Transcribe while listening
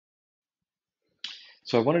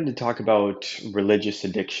So I wanted to talk about religious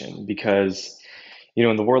addiction because,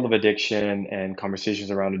 in the world of addiction and conversations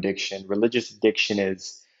around addiction, religious addiction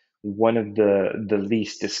is one of the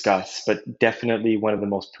least discussed, but definitely one of the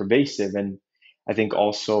most pervasive. And I think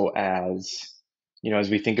also as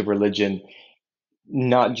we think of religion,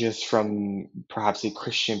 not just from perhaps a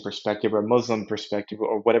Christian perspective or a Muslim perspective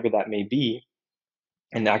or whatever that may be,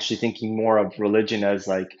 and actually thinking more of religion as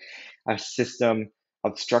like a system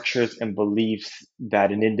of structures and beliefs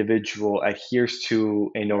that an individual adheres to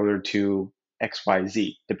in order to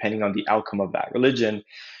XYZ, depending on the outcome of that religion.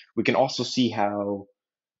 We can also see how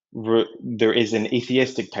there is an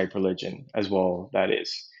atheistic type religion as well that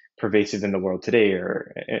is pervasive in the world today,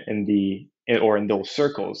 or in those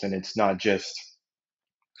circles. And it's not just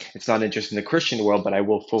in the Christian world, but I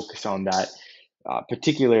will focus on that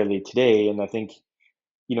particularly today. And I think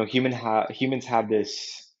humans have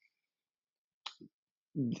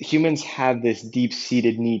this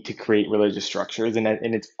deep-seated need to create religious structures, and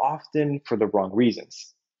it's often for the wrong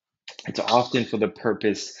reasons. It's often for the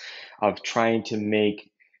purpose of trying to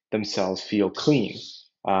make themselves feel clean,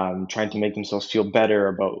 trying to make themselves feel better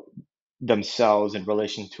about themselves in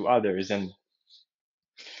relation to others. And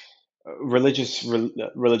religious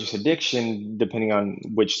addiction, depending on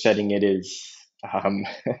which setting it is, um,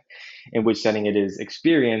 in which setting it is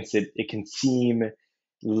experienced, it can seem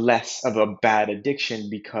less of a bad addiction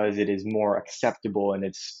because it is more acceptable in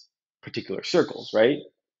its particular circles, right?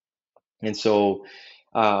 And so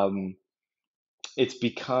um, it's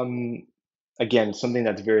become, again, something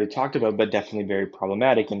that's very talked about, but definitely very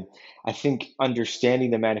problematic. And I think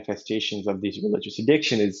understanding the manifestations of these religious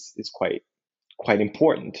addiction is quite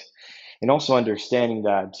important, and also understanding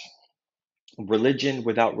that religion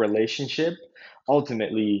without relationship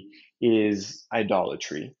ultimately is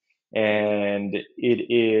idolatry, and it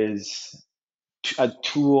is a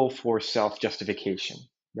tool for self-justification,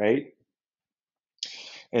 right?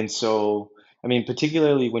 And so, I mean,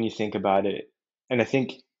 particularly when you think about it, and I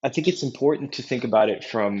think it's important to think about it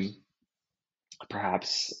from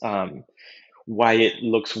perhaps why it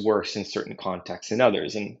looks worse in certain contexts than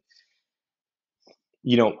others. And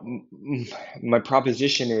my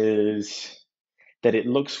proposition is that it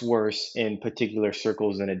looks worse in particular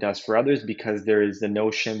circles than it does for others, because there is the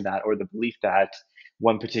notion that, or the belief that,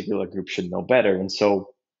 one particular group should know better. And so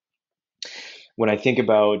when I think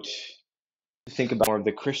about more of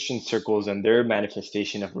the Christian circles and their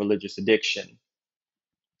manifestation of religious addiction,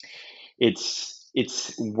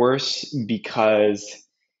 it's worse because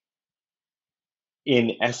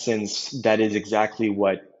in essence that is exactly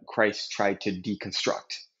what Christ tried to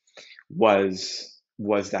deconstruct, was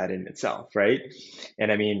that in itself, right?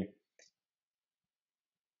 And I mean,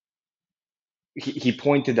 he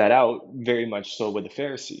pointed that out very much so with the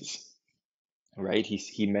Pharisees, right?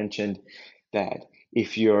 He mentioned that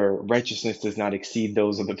if your righteousness does not exceed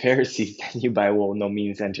those of the Pharisees, then you by will no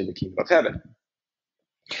means enter the kingdom of heaven.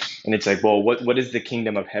 And it's like, well, what is the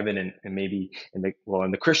kingdom of heaven? And maybe in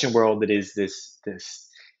the Christian world, it is this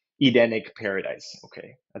Edenic paradise,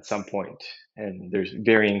 okay, at some point. And there's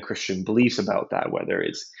varying Christian beliefs about that, whether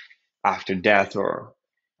it's after death or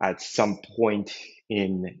at some point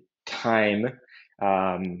in time.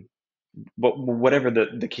 Um, but whatever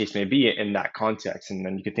the case may be in that context. And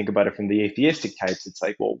then you can think about it from the atheistic types. It's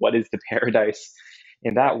like, well, what is the paradise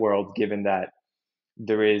in that world, given that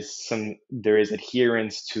there is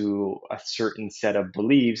adherence to a certain set of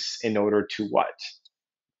beliefs in order to what?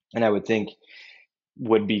 And I would think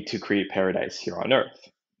would be to create paradise here on earth,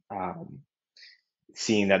 um,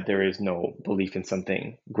 seeing that there is no belief in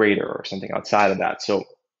something greater or something outside of that. So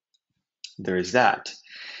there is that.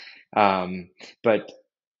 Um, but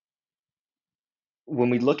when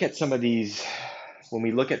we look at some of these when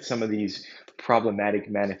we look at some of these problematic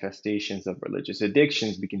manifestations of religious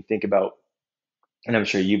addictions, we can think about, and I'm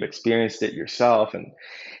sure you've experienced it yourself, and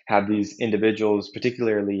have these individuals,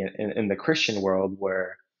 particularly in the Christian world,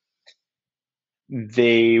 where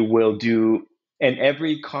they will do, in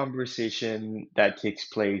every conversation that takes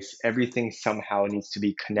place, everything somehow needs to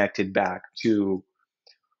be connected back to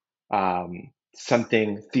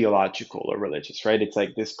something theological or religious, right? It's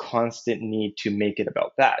like this constant need to make it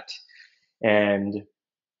about that. And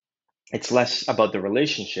it's less about the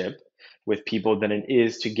relationship with people than it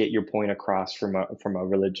is to get your point across from a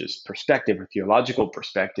religious perspective or theological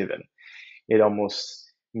perspective. And it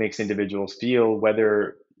almost makes individuals feel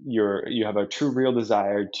whether you have a true real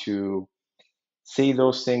desire to say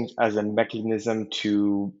those things as a mechanism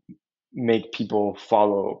to make people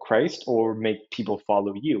follow Christ or make people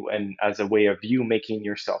follow you, and as a way of you making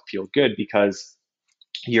yourself feel good because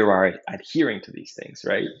you are adhering to these things,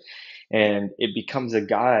 right? And it becomes a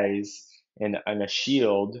guise and a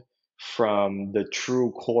shield from the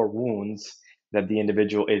true core wounds that the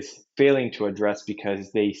individual is failing to address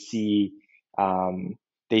because um,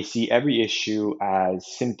 they see every issue as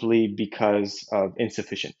simply because of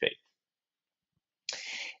insufficient faith.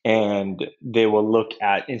 And they will look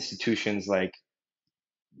at institutions like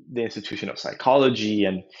the institution of psychology,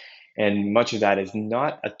 and much of that is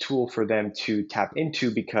not a tool for them to tap into,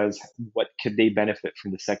 because what could they benefit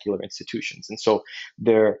from the secular institutions? And so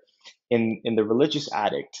they're in the religious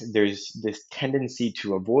addict, there's this tendency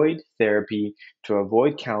to avoid therapy, to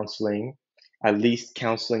avoid counseling, at least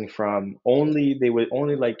counseling from only they would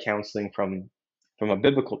only like counseling from a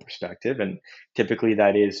biblical perspective. And typically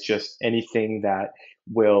that is just anything that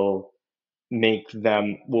will make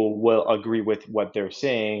them will agree with what they're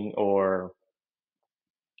saying, or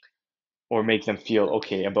make them feel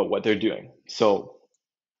okay about what they're doing. So,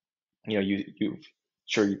 you've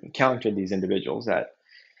sure you've encountered these individuals that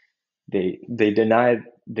they deny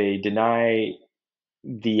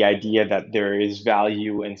the idea that there is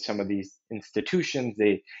value in some of these institutions.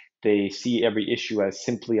 They see every issue as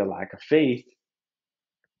simply a lack of faith,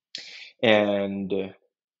 and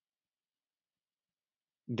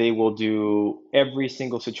they will do every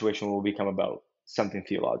single situation will become about something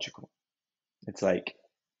theological. It's like,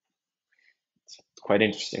 it's quite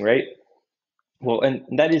interesting, right? Well, and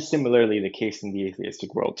that is similarly the case in the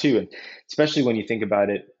atheistic world too, and especially when you think about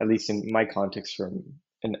it, at least in my context from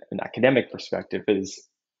an academic perspective, is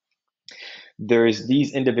there's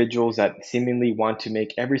these individuals that seemingly want to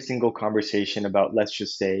make every single conversation about, let's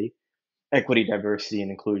just say, equity, diversity,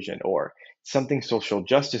 and inclusion, or something social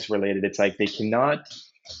justice related. It's like they cannot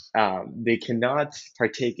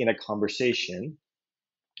partake in a conversation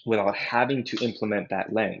without having to implement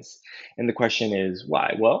that lens. And the question is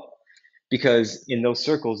why? Well, because in those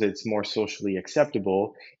circles it's more socially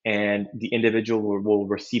acceptable, and the individual will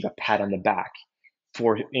receive a pat on the back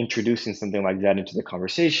for introducing something like that into the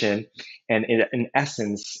conversation, and in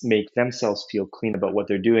essence make themselves feel clean about what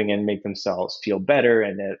they're doing and make themselves feel better.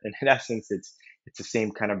 And in essence, it's the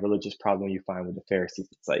same kind of religious problem you find with the Pharisees.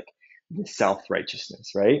 It's like the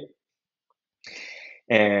self-righteousness, right?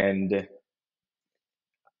 And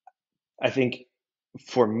I think,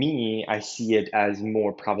 for me, I see it as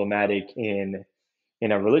more problematic in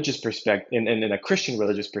a religious perspective, in a Christian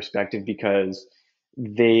religious perspective, because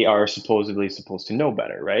they are supposedly supposed to know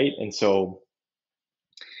better, right? And so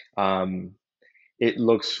um, it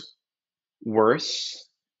looks worse,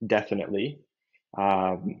 definitely.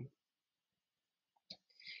 Um,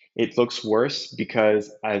 it looks worse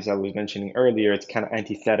because, as I was mentioning earlier, it's kind of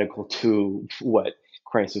antithetical to what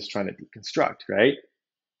Christ was trying to deconstruct, right?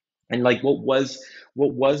 And like, what was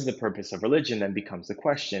the purpose of religion then becomes the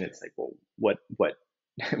question. It's like, well, what what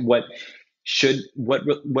what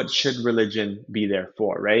should religion be there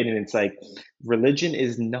for, right? And it's like, religion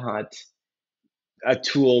is not a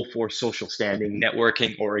tool for social standing,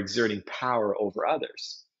 networking, or exerting power over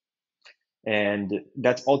others. And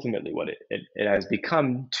that's ultimately what it has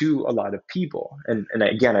become to a lot of people. And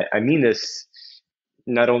again, I mean this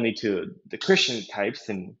not only to the Christian types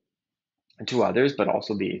and to others, but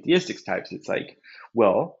also the atheistic types. It's like,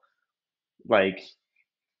 well, like,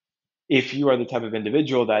 if you are the type of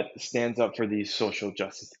individual that stands up for these social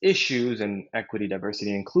justice issues and equity, diversity,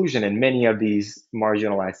 and inclusion, and many of these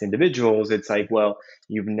marginalized individuals, it's like, well,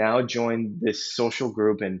 you've now joined this social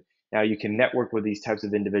group, and now you can network with these types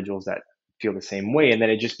of individuals that feel the same way. And then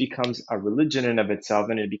it just becomes a religion in of itself,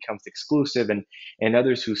 and it becomes exclusive, and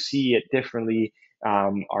others who see it differently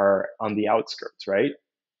are on the outskirts, right?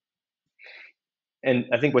 And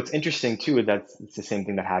I think what's interesting too is that it's the same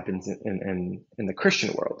thing that happens in the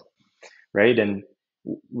Christian world, right? And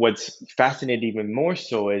what's fascinating even more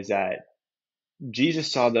so is that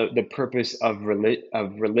Jesus saw the purpose of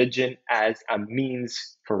religion as a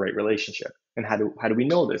means for right relationship. And how do we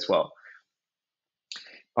know this? Well,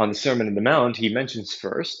 on the Sermon on the Mount, he mentions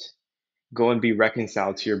first, go and be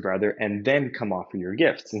reconciled to your brother, and then come offer your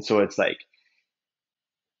gifts. And so it's like,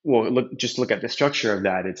 well, look at the structure of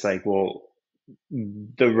that. It's like, well,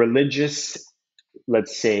 the religious,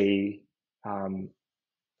 let's say, um,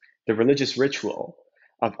 the religious ritual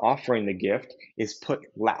of offering the gift is put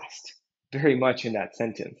last, very much in that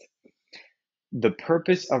sentence. The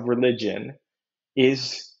purpose of religion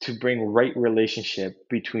is to bring right relationship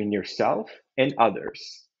between yourself and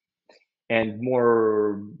others. And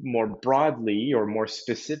more broadly, or more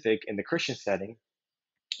specific in the Christian setting,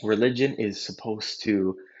 religion is supposed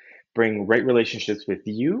to bring right relationships with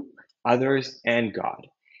you, others, and God.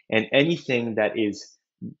 And anything that is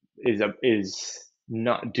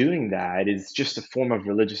not doing that is just a form of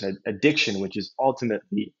religious addiction, which is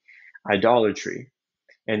ultimately idolatry.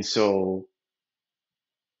 And so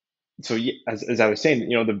So as I was saying,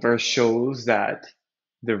 the verse shows that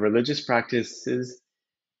the religious practices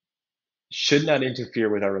should not interfere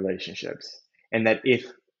with our relationships, and that if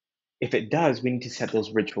it does, we need to set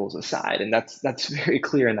those rituals aside. And that's very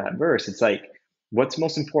clear in that verse. It's like, what's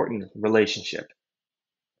most important? Relationship.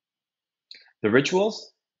 The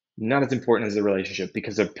rituals, not as important as the relationship,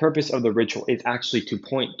 because the purpose of the ritual is actually to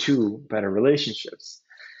point to better relationships.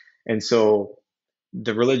 And so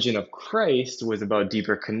the religion of Christ was about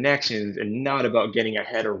deeper connections and not about getting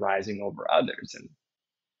ahead or rising over others. And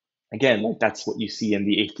again, like that's what you see in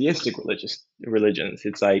the atheistic religions.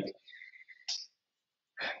 It's like,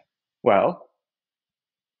 well,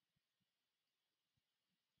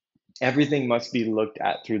 everything must be looked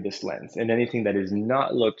at through this lens, and anything that is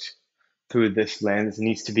not looked through this lens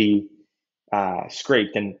needs to be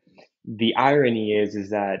scraped. And the irony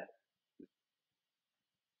is that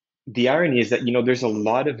there's a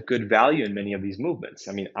lot of good value in many of these movements.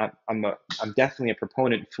 I mean, I'm definitely a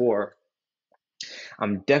proponent for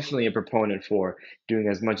doing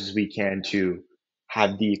as much as we can to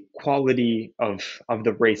have the equality of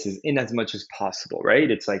the races in as much as possible, right?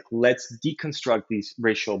 It's like, let's deconstruct these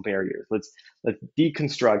racial barriers. Let's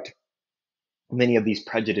deconstruct many of these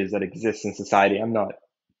prejudices that exist in society. I'm not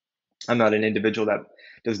an individual that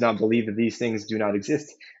does not believe that these things do not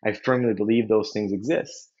exist. I firmly believe those things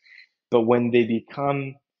exist. But when they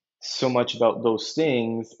become so much about those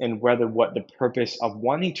things, and whether what the purpose of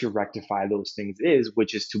wanting to rectify those things is,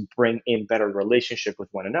 which is to bring in better relationship with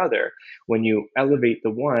one another, when you elevate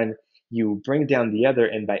the one, you bring down the other,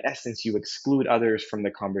 and by essence, you exclude others from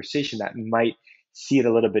the conversation that might see it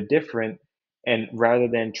a little bit different. And rather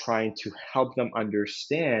than trying to help them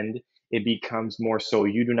understand, it becomes more so,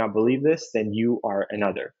 you do not believe this, then you are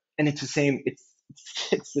another. And it's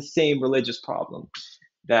the same religious problem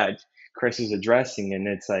that Chris is addressing, and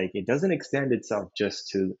it's like, it doesn't extend itself just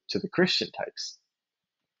to the Christian types.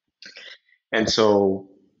 And so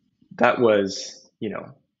that was,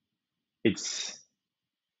 it's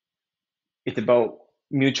it's about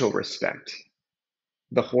mutual respect.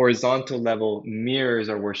 The horizontal level mirrors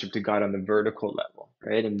our worship to God on the vertical level,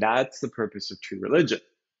 right? And that's the purpose of true religion.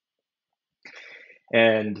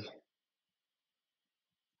 And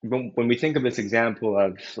when we think of this example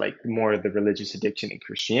of like more of the religious addiction in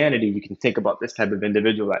Christianity, you can think about this type of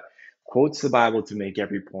individual that quotes the Bible to make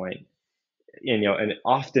every point, and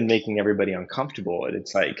often making everybody uncomfortable. And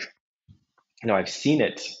it's like, I've seen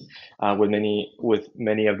it with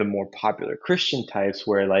many of the more popular Christian types,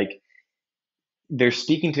 where like they're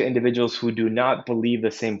speaking to individuals who do not believe the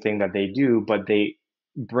same thing that they do, but they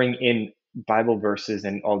bring in Bible verses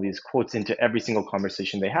and all these quotes into every single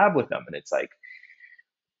conversation they have with them. And it's like,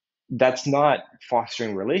 that's not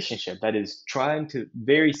fostering relationship. That is trying to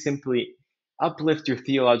very simply uplift your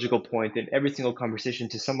theological point in every single conversation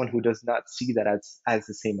to someone who does not see that as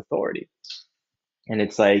the same authority. And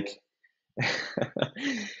it's like,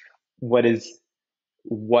 what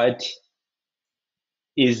what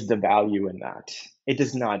is the value in that? It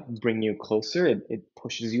does not bring you closer, it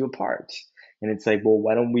pushes you apart. And it's like, well,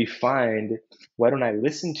 why don't I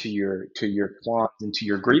listen to your qualms and to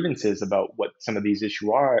your grievances about what some of these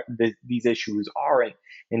issues are,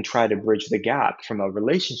 and try to bridge the gap from a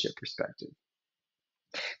relationship perspective.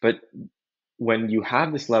 But when you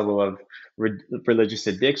have this level of religious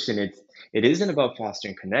addiction, it isn't about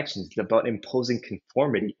fostering connections, it's about imposing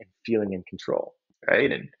conformity and feeling in control,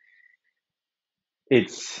 right? And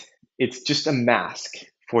it's it's just a mask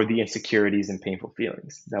for the insecurities and painful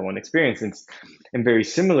feelings that one experiences. And very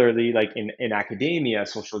similarly, like in academia,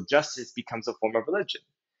 social justice becomes a form of religion.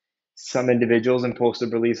 Some individuals impose their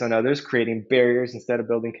beliefs on others, creating barriers instead of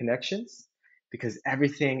building connections, because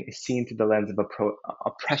everything is seen through the lens of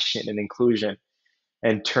oppression and inclusion,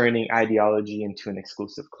 and turning ideology into an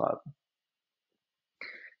exclusive club.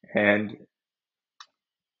 And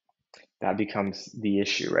that becomes the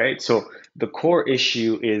issue, right? So the core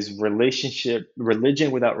issue is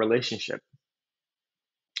religion without relationship.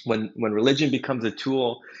 When religion becomes a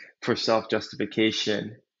tool for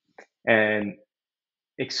self-justification and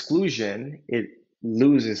exclusion, it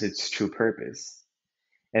loses its true purpose.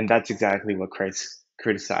 And that's exactly what Christ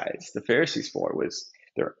criticized the Pharisees for, was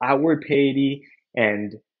their outward piety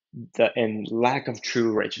and lack of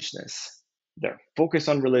true righteousness. Their focus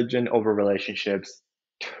on religion over relationships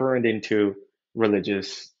turned into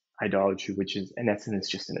religious idolatry, which is in essence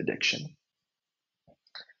just an addiction.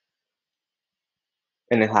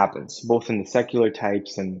 And it happens both in the secular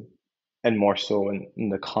types and more so in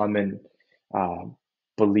the common uh,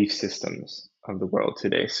 belief systems of the world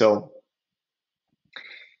today. So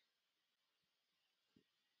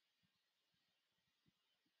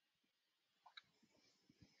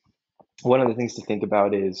one of the things to think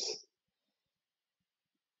about is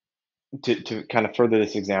to kind of further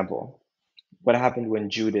this example. What happened when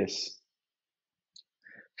Judas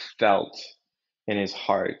felt in his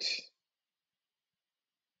heart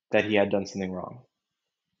that he had done something wrong?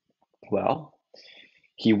 Well,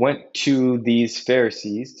 he went to these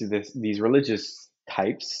Pharisees, to these religious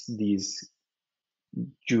types, these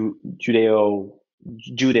Judeo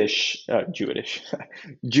Jewish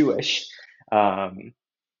Jewish um,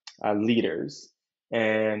 leaders,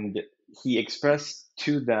 and he expressed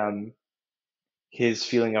to them his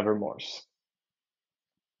feeling of remorse.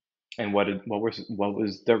 And what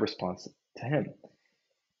was their response to him?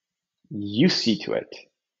 You see to it.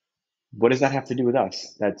 What does that have to do with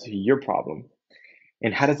us? That's your problem.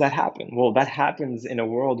 And how does that happen? Well, that happens in a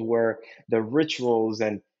world where the rituals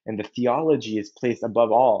and the theology is placed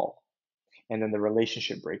above all, and then the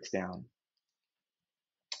relationship breaks down.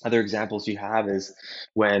 Other examples you have is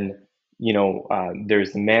when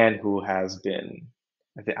there's the man who has been,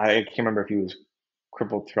 I can't remember if he was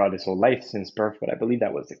crippled throughout his whole life since birth, but I believe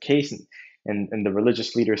that was the case. And the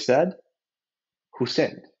religious leader said, who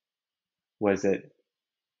sinned? Was it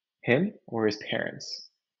him or his parents?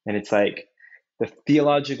 And it's like the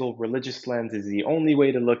theological religious lens is the only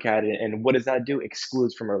way to look at it. And what does that do?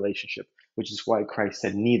 Excludes from a relationship, which is why Christ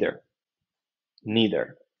said neither.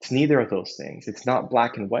 Neither. It's neither of those things. It's not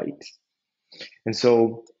black and white. And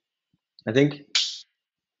so I think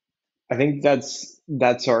I think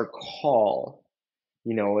that's our call.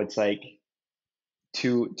 It's like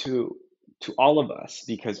to to to all of us,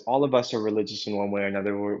 because all of us are religious in one way or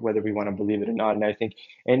another, whether we want to believe it or not. And I think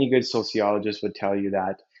any good sociologist would tell you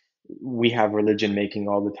that we have religion making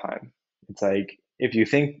all the time. It's like if you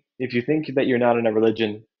think that you're not in a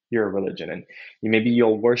religion, you're a religion, and maybe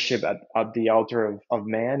you'll worship at the altar of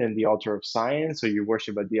man and the altar of science, or you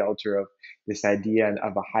worship at the altar of this idea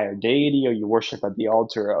of a higher deity, or you worship at the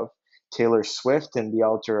altar of Taylor Swift and the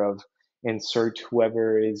altar of insert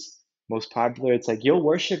whoever is most popular. It's like you'll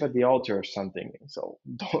worship at the altar of something. So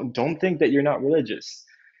don't think that you're not religious.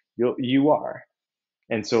 You are.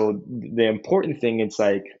 And so the important thing, it's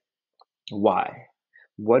like, why?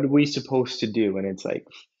 What are we supposed to do? And it's like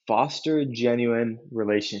foster genuine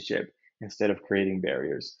relationship instead of creating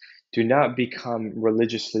barriers. Do not become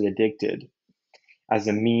religiously addicted as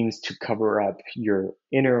a means to cover up your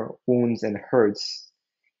inner wounds and hurts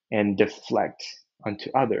and deflect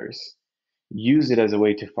onto others. Use it as a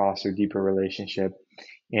way to foster deeper relationship,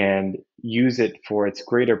 and use it for its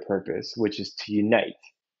greater purpose, which is to unite,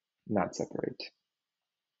 not separate.